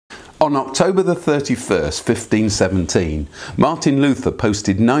On October the 31st, 1517, Martin Luther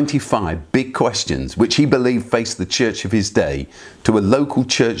posted 95 big questions which he believed faced the church of his day to a local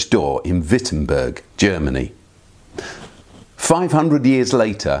church door in Wittenberg, Germany. 500 years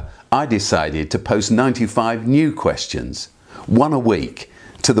later, I decided to post 95 new questions, one a week,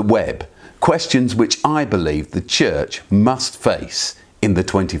 to the web, questions which I believe the church must face in the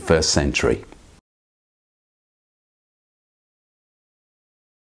 21st century.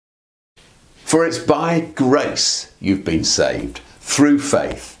 For it's by grace you've been saved, through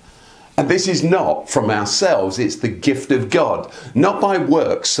faith. And this is not from ourselves, it's the gift of God, not by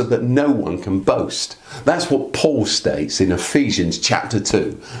works so that no one can boast. That's what Paul states in Ephesians chapter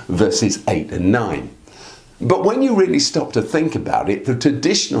 2, verses 8 and 9. But when you really stop to think about it, the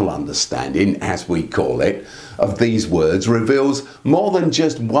traditional understanding, as we call it, of these words reveals more than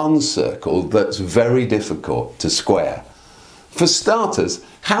just one circle that's very difficult to square. For starters,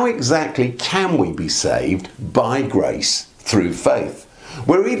 how exactly can we be saved by grace through faith?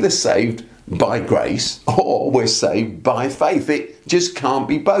 We're either saved by grace or we're saved by faith. It just can't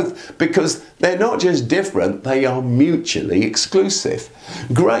be both, because they're not just different, they are mutually exclusive.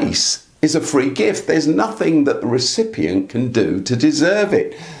 Grace is a free gift. There's nothing that the recipient can do to deserve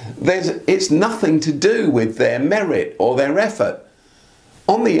it. It's nothing to do with their merit or their effort.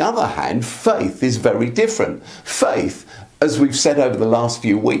 On the other hand, faith is very different. Faith, as we've said over the last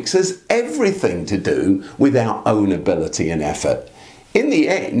few weeks, has everything to do with our own ability and effort. In the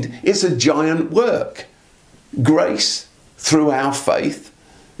end, it's a giant work. Grace through our faith,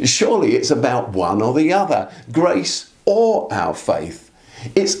 surely it's about one or the other, grace or our faith.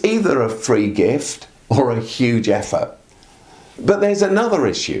 It's either a free gift or a huge effort. But there's another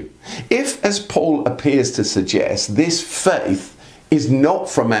issue. If, as Paul appears to suggest, this faith is not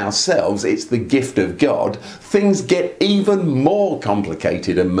from ourselves, it's the gift of God, things get even more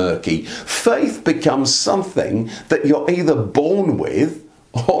complicated and murky. Faith becomes something that you're either born with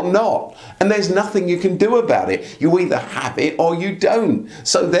or not. And there's nothing you can do about it. You either have it or you don't.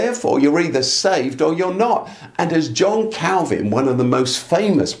 So therefore, you're either saved or you're not. And as John Calvin, one of the most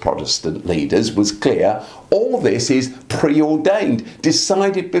famous Protestant leaders, was clear, all this is preordained,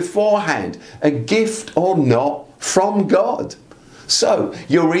 decided beforehand, a gift or not from God. So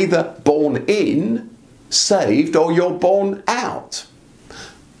you're either born in, saved, or you're born out.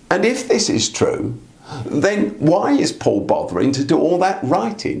 And if this is true, then why is Paul bothering to do all that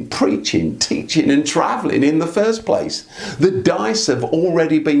writing, preaching, teaching and travelling in the first place? The dice have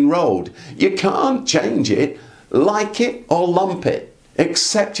already been rolled. You can't change it, like it or lump it.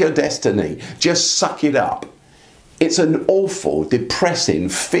 Accept your destiny. Just suck it up. It's an awful, depressing,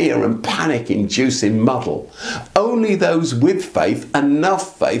 fear and panic-inducing muddle. Only those with faith,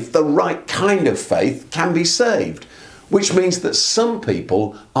 enough faith, the right kind of faith, can be saved. Which means that some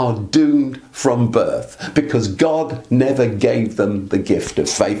people are doomed from birth because God never gave them the gift of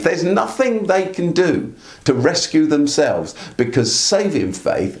faith. There's nothing they can do to rescue themselves because saving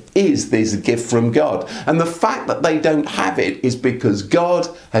faith is this gift from God. And the fact that they don't have it is because God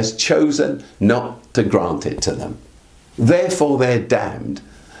has chosen not to grant it to them. Therefore, they're damned.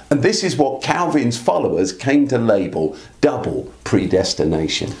 And this is what Calvin's followers came to label double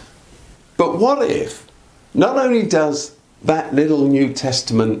predestination. But what if, not only does that little New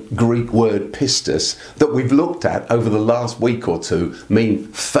Testament Greek word pistis that we've looked at over the last week or two mean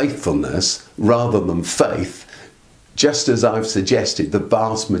faithfulness rather than faith, just as I've suggested the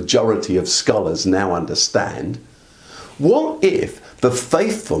vast majority of scholars now understand, what if the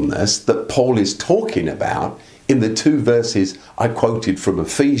faithfulness that Paul is talking about in the two verses I quoted from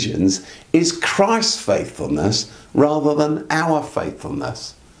Ephesians is Christ's faithfulness rather than our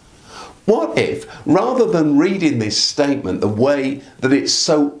faithfulness? What if, rather than reading this statement the way that it's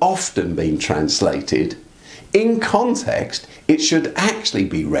so often been translated, in context it should actually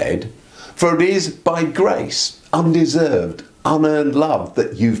be read, for it is by grace, undeserved, unearned love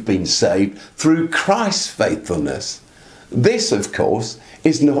that you've been saved through Christ's faithfulness. This, of course,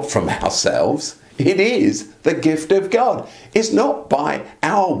 is not from ourselves. It is the gift of God. It's not by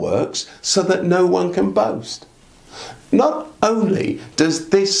our works so that no one can boast. Not only does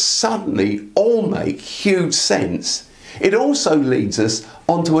this suddenly all make huge sense, it also leads us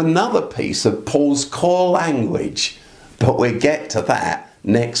onto another piece of Paul's core language, but we'll get to that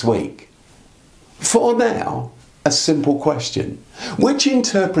next week. For now, a simple question. Which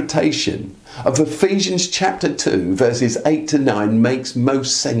interpretation of Ephesians chapter 2 verses 8 to 9 makes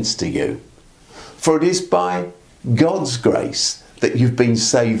most sense to you? For it is by God's grace that you've been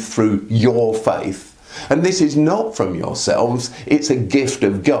saved through your faith. And this is not from yourselves, it's a gift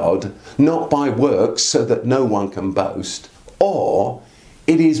of God, not by works so that no one can boast. Or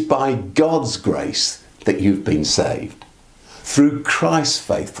It is by God's grace that you've been saved, through Christ's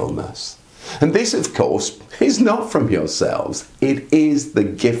faithfulness. And this, of course, is not from yourselves. It is the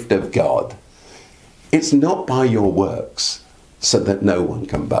gift of God. It's not by your works, so that no one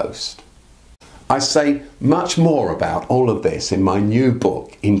can boast. I say much more about all of this in my new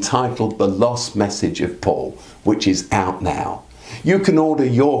book entitled The Lost Message of Paul, which is out now. You can order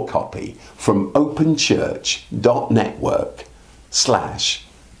your copy from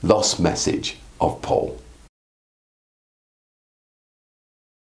openchurch.network/Lost Message of Paul.